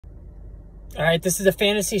All right, this is the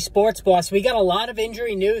Fantasy Sports Boss. We got a lot of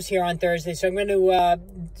injury news here on Thursday, so I'm going to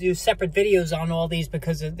do separate videos on all these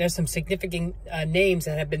because there's some significant names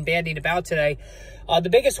that have been bandied about today. The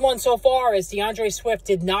biggest one so far is DeAndre Swift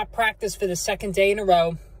did not practice for the second day in a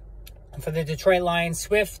row for the Detroit Lions.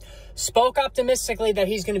 Swift spoke optimistically that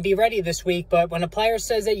he's going to be ready this week, but when a player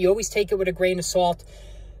says that, you always take it with a grain of salt.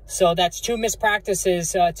 So that's 2 missed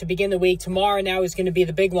practices to begin the week. Tomorrow now is going to be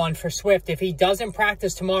the big one for Swift. If he doesn't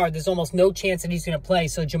practice tomorrow, there's almost no chance that he's going to play.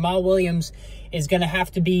 So Jamal Williams is going to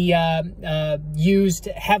have to be used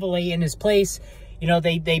heavily in his place. You know,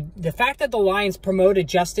 the fact that the Lions promoted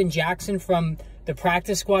Justin Jackson from the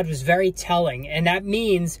practice squad was very telling. And that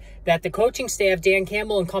means that the coaching staff, Dan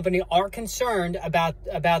Campbell and company, are concerned about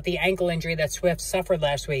the ankle injury that Swift suffered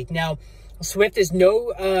last week. Now, Swift is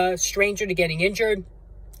no stranger to getting injured.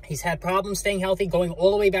 He's had problems staying healthy, going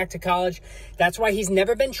all the way back to college. That's why he's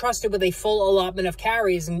never been trusted with a full allotment of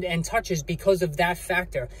carries and touches, because of that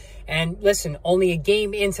factor. And listen, only a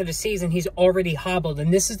game into the season, he's already hobbled.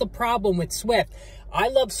 And this is the problem with Swift. I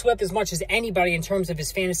love Swift as much as anybody in terms of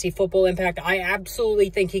his fantasy football impact. I absolutely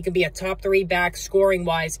think he could be a top 3 back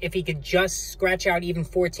scoring-wise if he could just scratch out even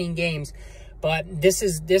 14 games. But this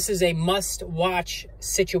is a must-watch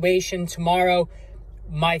situation tomorrow.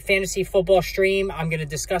 My fantasy football stream, I'm going to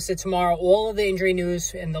discuss it tomorrow. All of the injury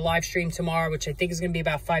news in the live stream tomorrow, which I think is going to be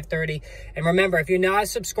about 5:30. And remember, if you're not a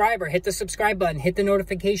subscriber, hit the subscribe button, hit the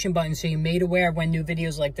notification button so you're made aware of when new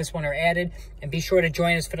videos like this one are added. And be sure to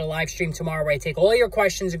join us for the live stream tomorrow where I take all your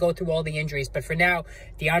questions and go through all the injuries. But for now,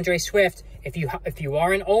 DeAndre Swift, if you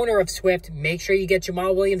are an owner of Swift, make sure you get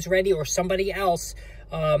Jamal Williams ready or somebody else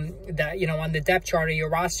that, you know, on the depth chart of your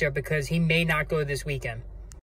roster, because he may not go this weekend.